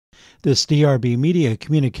This DRB Media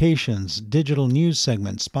Communications digital news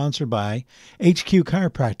segment sponsored by HQ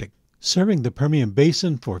Chiropractic, serving the Permian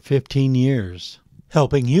Basin for 15 years,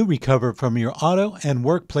 helping you recover from your auto and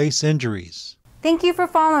workplace injuries. Thank you for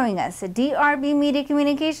following us at DRB Media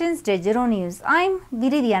Communications Digital News. I'm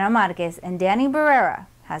Viridiana Marquez, and Danny Barrera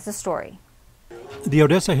has the story. The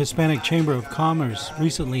ODESSA Hispanic Chamber of Commerce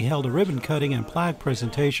recently held a ribbon cutting and plaque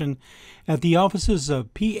presentation at the offices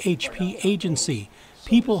of PHP Agency,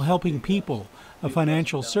 People Helping People, a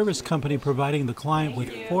financial service company providing the client with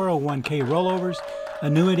 401k rollovers,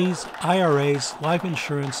 annuities, IRA'S, life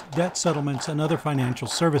insurance, debt settlements, and other financial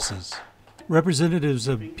services. Representatives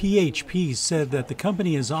of PHP said that the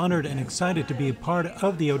company is honored and excited to be a part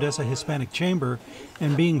of the ODESSA Hispanic Chamber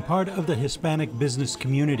and being part of the Hispanic business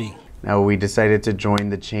community. Now, we decided to join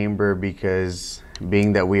the chamber because,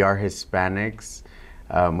 being that we are Hispanics,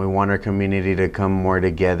 we want our community to come more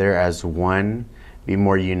together as one, be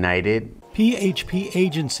more united. PHP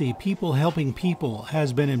Agency, People Helping People,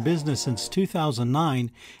 has been in business since 2009,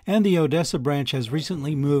 and the ODESSA branch has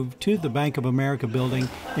recently moved to the Bank of America building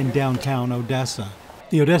in downtown Odessa.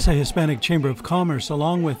 The ODESSA Hispanic Chamber of Commerce,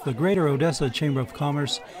 along with the Greater Odessa Chamber of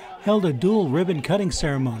Commerce, held a dual ribbon cutting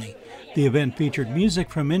ceremony. The event featured music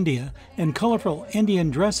from India and colorful Indian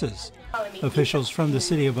dresses. Officials from the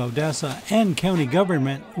city of Odessa and county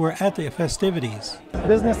government were at the festivities.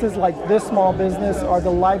 Businesses like this small business are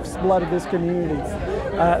the lifeblood of this community.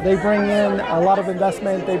 They bring in a lot of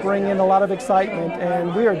investment, they bring in a lot of excitement,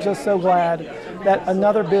 and we are just so glad that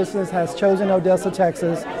another business has chosen Odessa,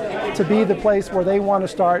 Texas to be the place where they want to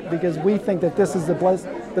start, because we think that this is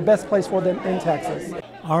the best place for them in Texas.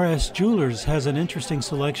 RS Jewelers has an interesting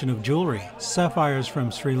selection of jewelry: sapphires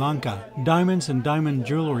from Sri Lanka, diamonds and diamond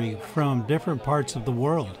jewelry from different parts of the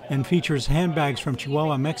world, and features handbags from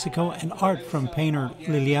Chihuahua, Mexico, and art from painter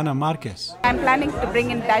Liliana Marquez. I'm planning to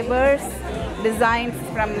bring in diverse designs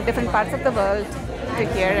from different parts of the world to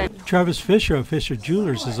here. Travis Fisher of Fisher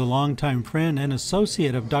Jewelers is a longtime friend and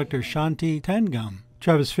associate of Dr. Shanti Tangam.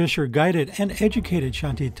 Travis Fisher guided and educated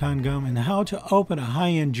Shanti Tangam in how to open a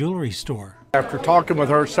high-end jewelry store. After talking with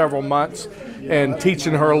her several months and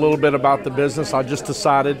teaching her a little bit about the business, I just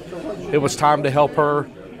decided it was time to help her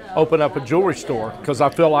open up a jewelry store, because I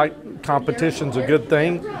feel like competition's a good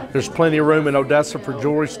thing. There's plenty of room in Odessa for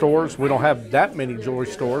jewelry stores. We don't have that many jewelry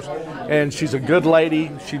stores, and she's a good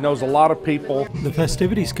lady. She knows a lot of people. The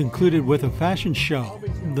festivities concluded with a fashion show.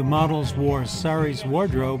 The models wore Sari's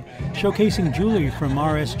wardrobe, showcasing jewelry from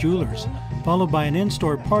RS Jewelers, followed by an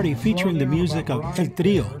in-store party featuring the music of El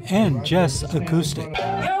Trio and Jazz Acoustic.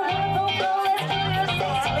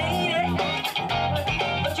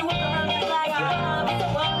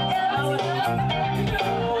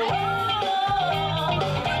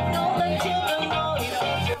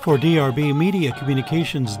 For DRB Media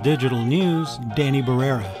Communications Digital News, Danny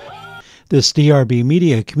Barrera. This DRB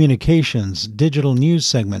Media Communications digital news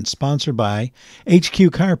segment sponsored by HQ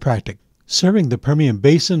Chiropractic, serving the Permian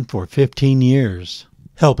Basin for 15 years,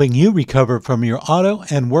 helping you recover from your auto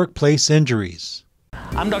and workplace injuries.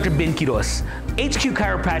 I'm Dr. Ben Quiroz. HQ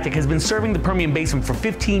Chiropractic has been serving the Permian Basin for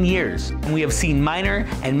 15 years, and we have seen minor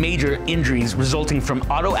and major injuries resulting from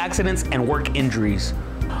auto accidents and work injuries.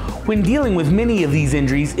 When dealing with many of these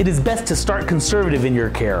injuries, it is best to start conservative in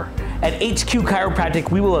your care. At HQ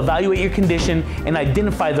Chiropractic, we will evaluate your condition and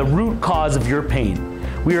identify the root cause of your pain.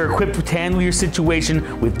 We are equipped to handle your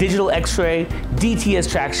situation with digital x-ray,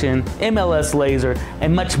 DTS traction, MLS laser,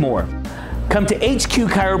 and much more. Come to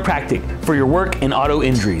HQ Chiropractic for your work and auto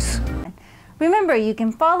injuries. Remember, you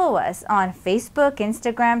can follow us on Facebook,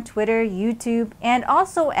 Instagram, Twitter, YouTube, and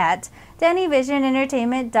also at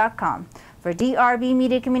DannyVisionEntertainment.com. For DRB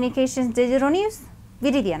Media Communications Digital News,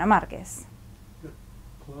 Viridiana Marquez.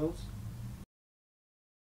 Close.